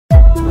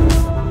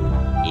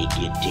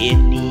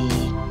EGETENI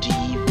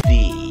TV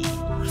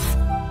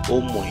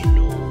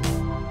omweno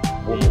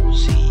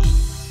omuzi.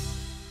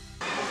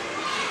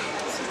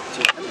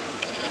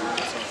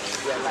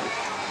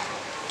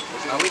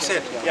 Are we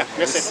set? Yeah,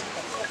 we're set.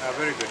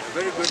 Very good. A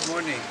very good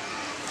morning.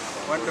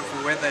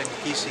 Wonderful weather in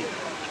Kisii.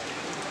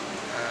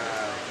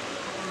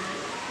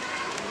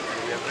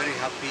 We are very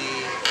happy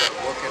to have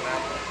woken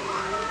up.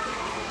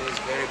 It is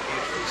very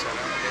beautiful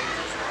surroundings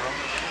as well.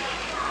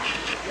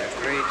 The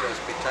great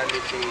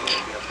hospitality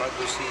of the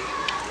Bagusi.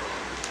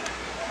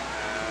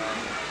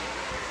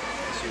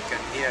 As you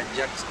can hear,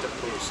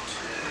 juxtaposed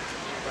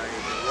by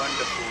the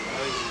wonderful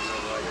noises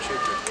of our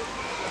children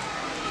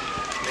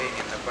playing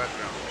in the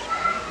background.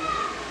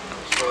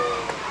 So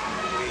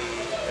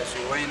as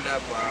we wind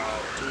up our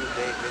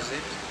two-day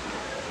visit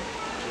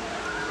to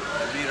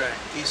Nyamira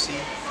and Kisii,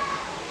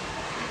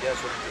 we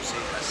just want to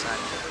say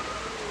asante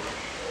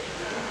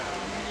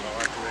kwa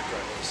watu wetu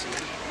wa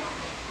Kisii.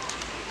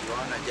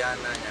 Tuliwaona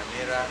jana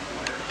Nyamira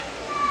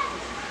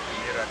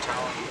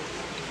town,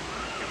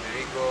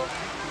 Kemirigo,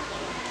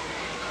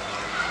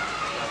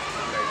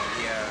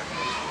 tukaingia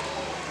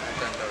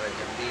hata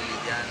daraja mbili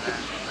jana,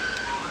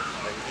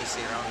 the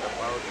Kisii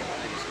roundabout,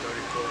 the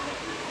historical.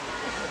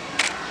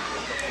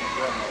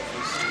 Tukafungua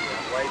maofisi ya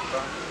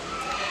Wiper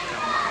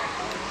kama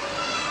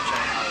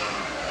chama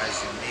wa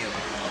Azimio.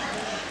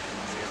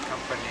 We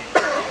accompanied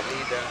the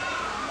leader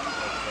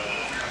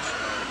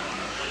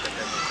of the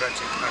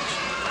Democratic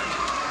Action Party.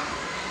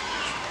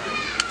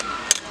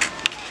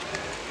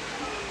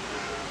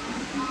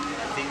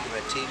 I think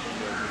the team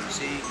will be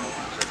seeing who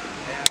has been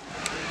there.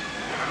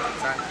 I want to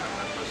thank the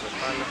members of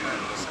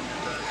Parliament, the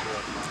senators who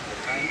have found the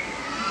time.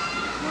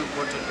 More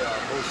importantly,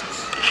 our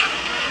hosts.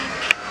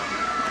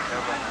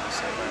 Governor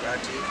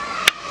Sabarati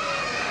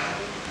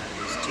and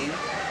his team,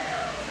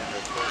 and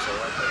of course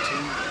our other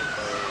team led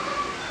by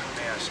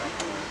Mayor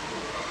Samuel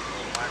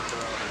Manto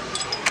and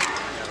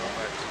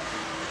Robert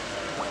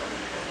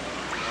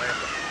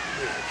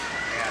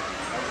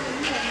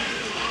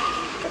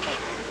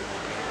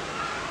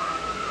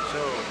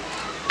So,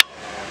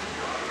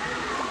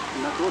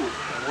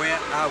 where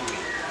are we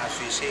as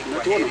we say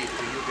kwaheri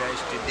to you guys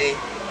today?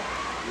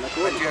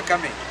 But you are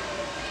coming.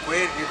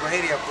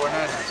 Kwaheri ya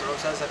kuonana. So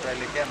sasa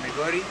tuelekea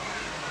Migori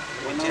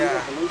kupitia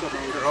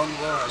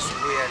Rongo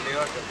asubuhi ya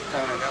leo,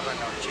 tutakutana na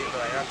Gavana Ochilo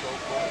yako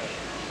huko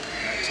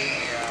na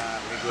timu ya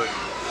Migori.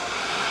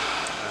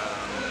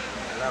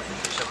 Alafu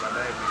kisha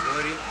baadaye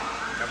Migori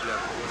kabla ya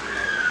kurudi.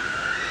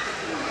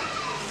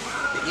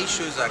 The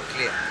issues are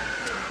clear.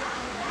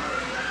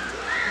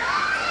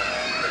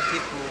 The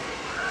people,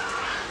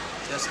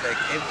 just like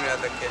every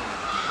other Kenyan,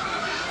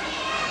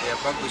 the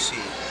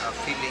Bagusi are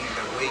feeling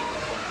the weight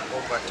of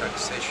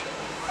over-taxation.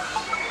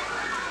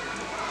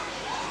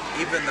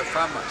 Even the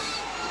farmers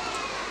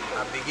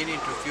are beginning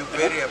to feel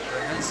very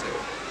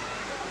apprehensive,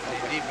 and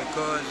indeed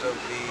because of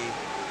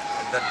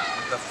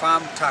the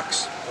farm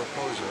tax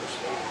proposals,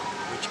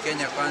 which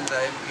Kenya Kwanza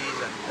MPs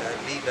and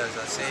leaders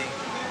are saying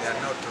they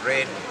are not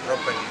read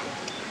properly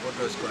what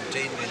was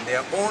contained in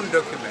their own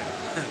document,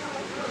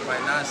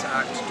 Finance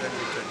Act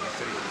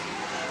 2023.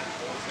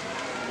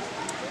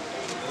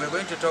 We're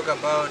going to talk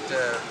about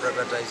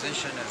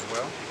privatization as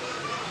well,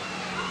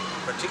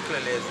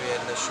 particularly as we are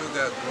in the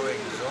sugar growing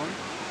zone.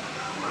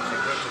 As we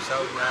go to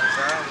South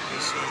Nyanza,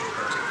 Kisii in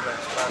particular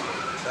is part of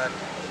that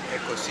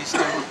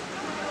ecosystem.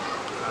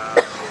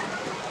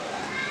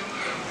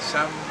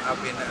 Some have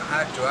been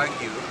hard to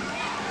argue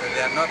that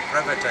they are not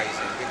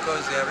privatizing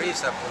because there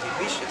is a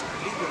prohibition, a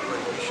legal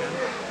prohibition,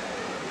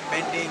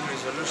 pending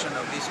resolution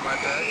of these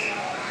matters.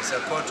 It's a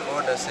court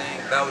order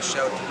saying thou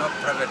shalt not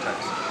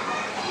privatize.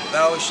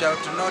 Thou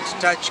shalt not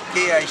touch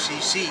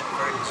KICC,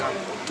 for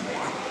example.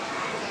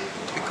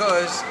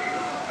 Because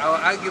our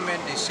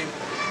argument is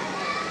simple.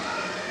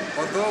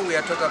 Although we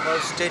are talking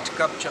about state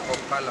capture of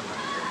parliament,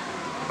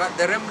 but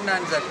the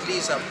remnants at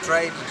least have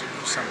tried to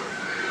do something.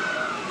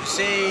 You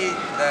say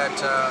that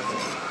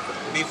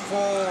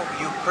before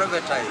you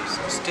privatize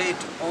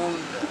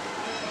state-owned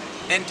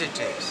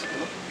entities,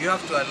 you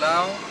have to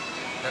allow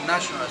the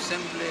National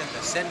Assembly and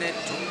the Senate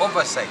to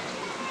oversight.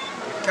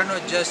 You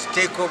cannot just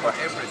take over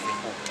everything.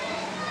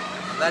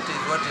 That is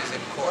what is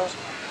in court.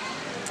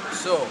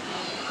 So,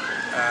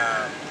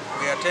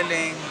 we are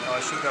telling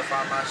our sugar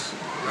farmers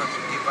not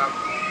to give up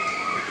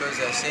because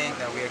they are saying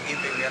that we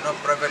are not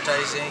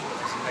privatizing.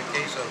 As in the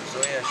case of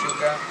Zoya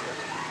Sugar,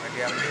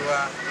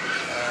 Waliambiwa,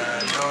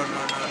 no,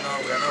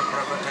 we are not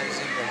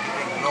privatizing, we are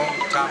giving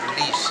long-term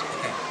lease,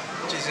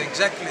 which is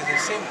exactly the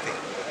same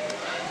thing.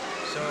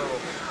 So,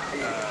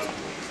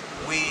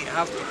 we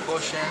have to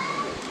caution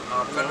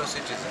our fellow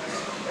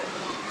citizens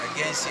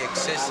against the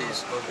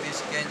excesses of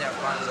this Kenya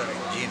Kwanza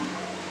regime.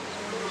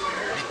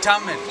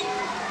 Determined,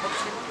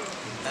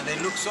 and they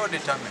look so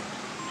determined.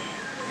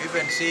 You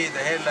even see the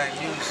headline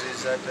news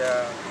is that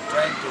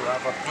trying to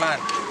have a plan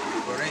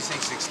for raising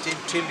 16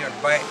 trillion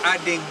by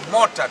adding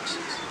more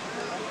taxes.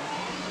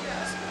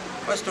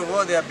 First of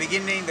all, they are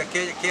beginning, the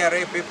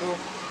KRA people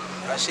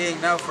are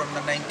saying now from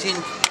the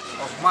 19th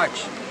of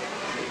March,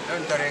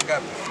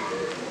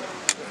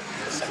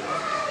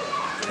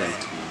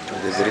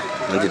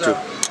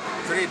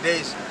 3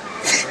 days.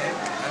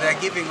 And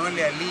they're giving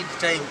only a lead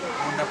time.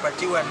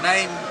 Unapatiwa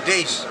 9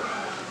 days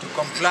to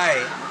comply.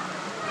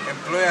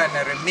 Employer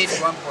na remit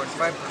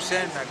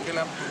 1.5% na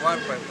kila mtu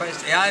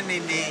 1.5%. Yani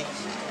ni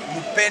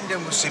mupende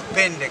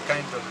musipende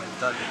kind of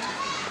mentality.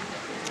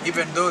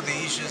 Even though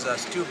the issues are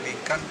still being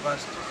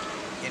canvassed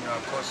in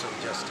our course of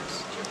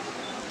justice.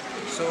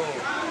 So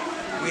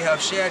we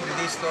have shared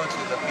these thoughts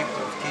with the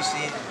people of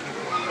Kisii and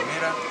people of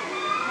Nyamira.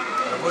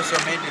 We've also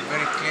made it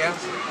very clear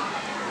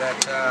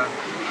that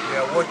we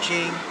are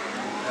watching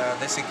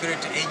the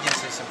security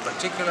agencies in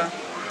particular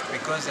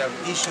because they have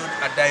issued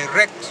a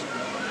direct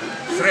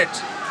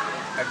threat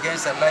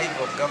against the life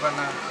of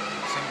Governor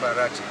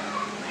Simbarati.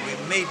 We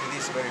made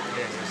this very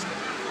clear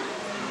yesterday.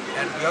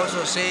 And we're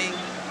also saying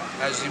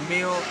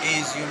Azimio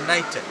is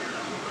united.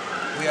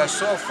 We are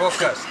so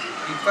focused,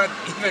 in fact,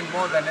 even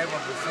more than ever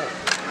before.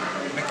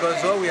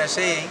 Because all we are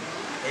saying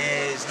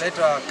is let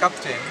our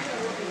captain,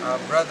 our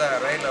brother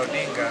Raila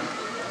Odinga,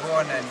 go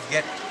on and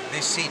get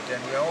this seat.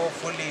 And we are all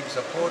fully in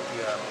support.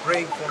 We are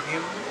praying for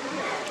him.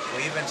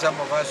 Even some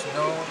of us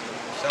know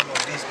some of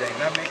these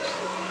dynamics.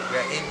 We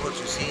are able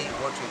to see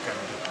what we can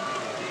do.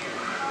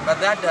 But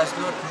that does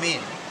not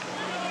mean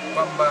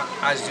kwamba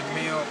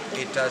Azimio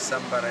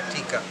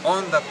itasambaratika.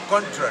 On the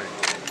contrary,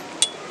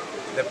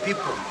 the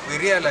people, we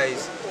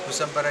realize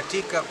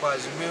kusambaratika kwa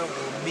Azimio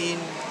will mean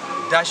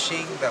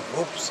dashing the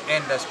hopes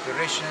and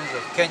aspirations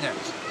of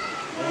Kenyans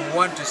who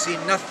want to see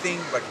nothing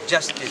but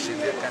justice in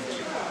their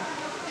country.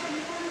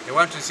 They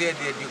want to see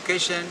the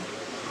education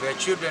of their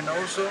children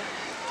also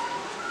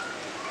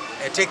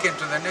taken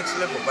to the next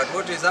level. But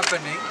what is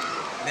happening,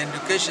 the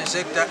education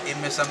sector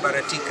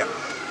imesambaratika.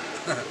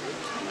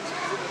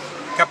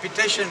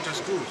 Capitation to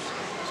schools.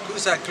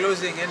 Schools are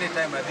closing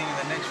anytime, I think, in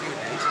the next few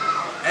days.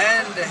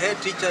 And the head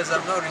teachers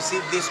have not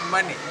received this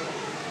money.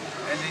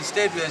 And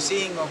instead we are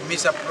seeing of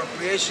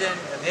misappropriation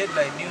and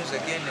headline news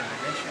again in the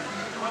nation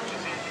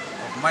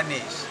of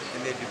monies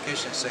in the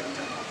education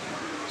sector.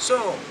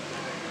 So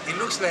it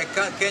looks like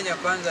Kenya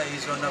Kwanza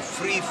is on a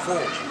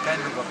free-fall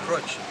kind of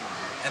approach.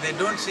 And they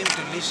don't seem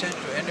to listen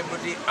to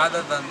anybody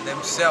other than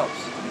themselves.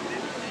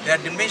 The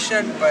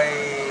admission by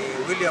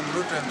William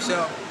Ruto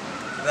himself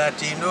that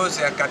he knows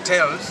there are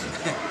cartels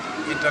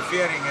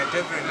interfering at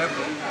every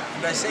level.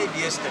 And I said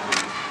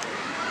yesterday,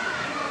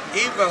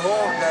 if the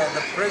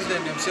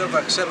president himself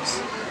accepts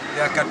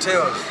there are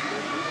cartels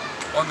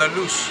on the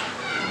loose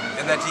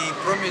and that he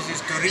promises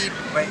to read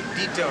by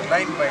detail,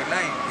 line by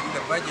line, in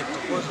the budget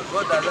proposals,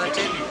 what does that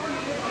tell you?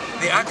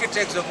 The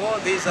architects of all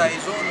these are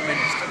his own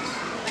ministers.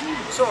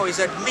 So his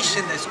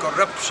admission is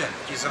corruption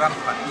is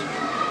rampant.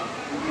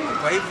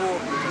 Kwa hivyo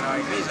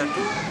tunawahimiza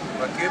tu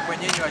wakiwepo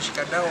nyinyi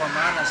washikadau wa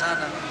maana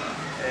sana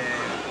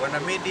wana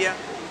media.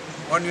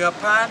 On your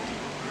part,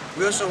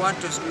 we also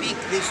want to speak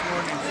this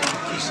morning from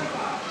Kisii.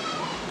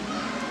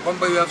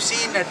 Kwamba you have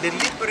seen a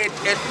deliberate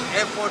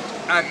effort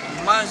at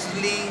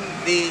muzzling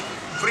the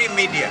free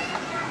media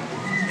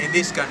in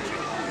this country.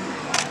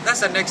 That's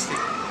the next thing.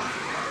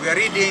 We are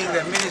reading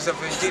the Minister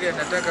of Interior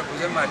nataka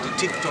kusema ati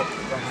TikTok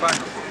kwa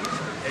mfano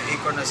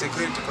iko na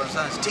security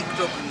concerns.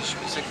 TikTok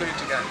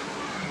security gani?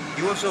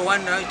 You also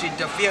want now to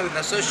interfere with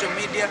the social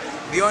media,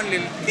 the only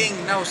thing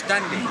now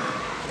standing,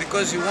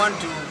 because you want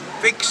to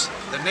fix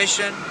the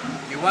nation,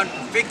 you want to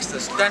fix the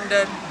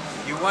standard,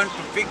 you want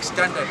to fix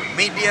standard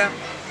media,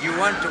 you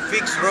want to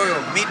fix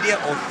royal media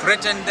or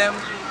threaten them.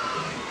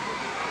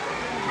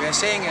 We are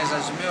saying as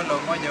Azimio la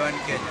Umoja One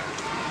Kenya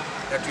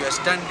that we are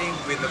standing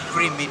with the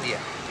free media.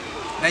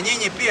 Na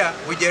nyinyi pia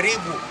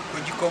ujaribu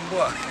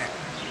kujikomboa.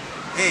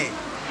 Hey,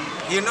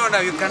 you know now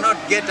you cannot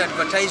get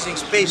advertising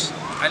space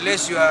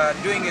unless you are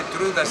doing it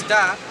through the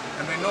Star,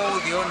 and we know who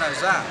the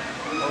owners are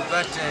of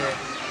that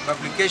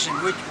publication,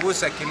 whose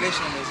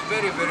circulation is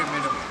very, very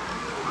minimal.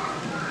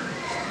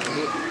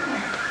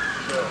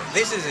 So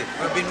this is it.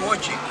 We've been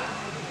watching,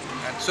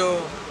 and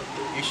so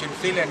you should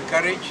feel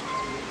encouraged.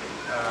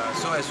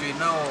 So as we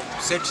now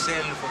set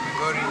sail for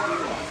Migori,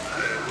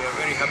 we are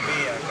very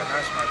happy. I can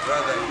ask my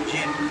brother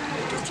Eugene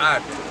to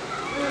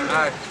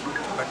add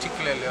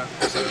particularly on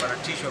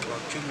separatism of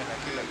uchumi na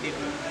kila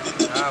kitu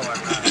na hawa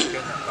na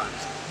Kenya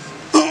Kwanza.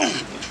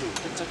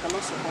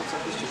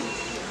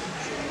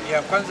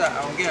 Yeah, Kwanza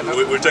aongea na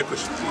we'll take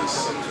questions,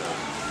 yes.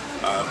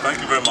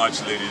 Thank you very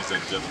much, ladies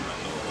and gentlemen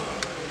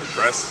of the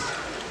press.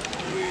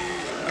 We,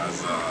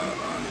 as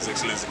His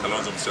Excellency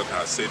Kalonzo Msyoka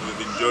has said,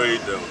 we've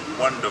enjoyed a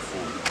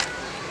wonderful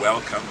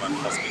welcome and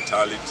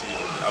hospitality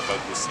of the Upper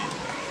Kisii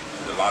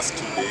in the last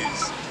 2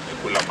 days.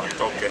 We are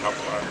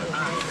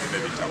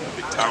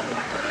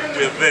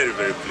very,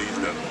 very pleased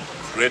and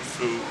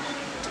grateful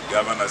to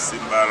Governor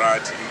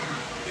Simbarati,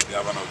 the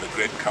governor of the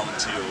great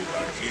county of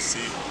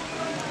Kisii,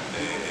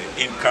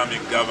 the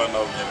incoming governor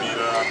of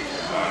Nyamira,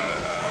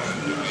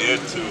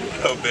 to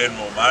Ben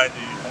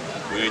Momadi.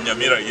 We were in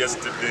Nyamira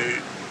yesterday.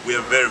 We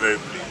are very, very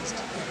pleased.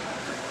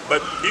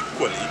 But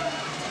equally,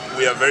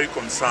 we are very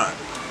concerned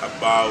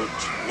about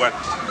what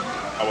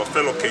our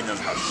fellow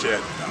Kenyans have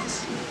shared with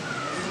us.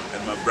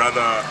 And my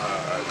brother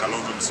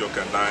Kalonzo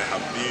Msyoka and I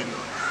have been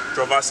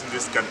traversing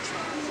this country.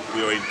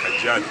 We were in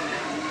Kajiado,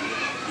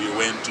 we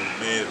went to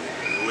Meru,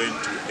 we went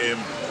to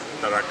Embu,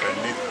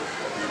 Tarakanith,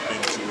 we've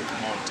been to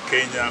Mount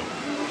Kenya,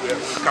 we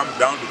have come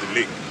down to the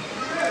lake.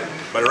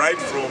 But right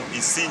from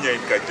Isinya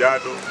in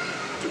Kajiado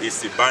to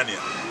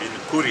Isibania in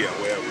Kuria,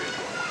 where we are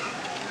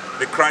going,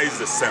 the cry is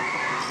the same: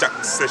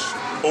 taxation,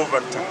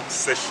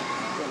 over-taxation.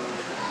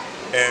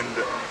 And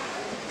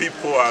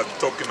people are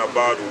talking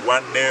about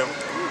one name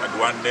and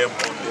one name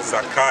only,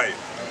 Zakai.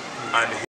 And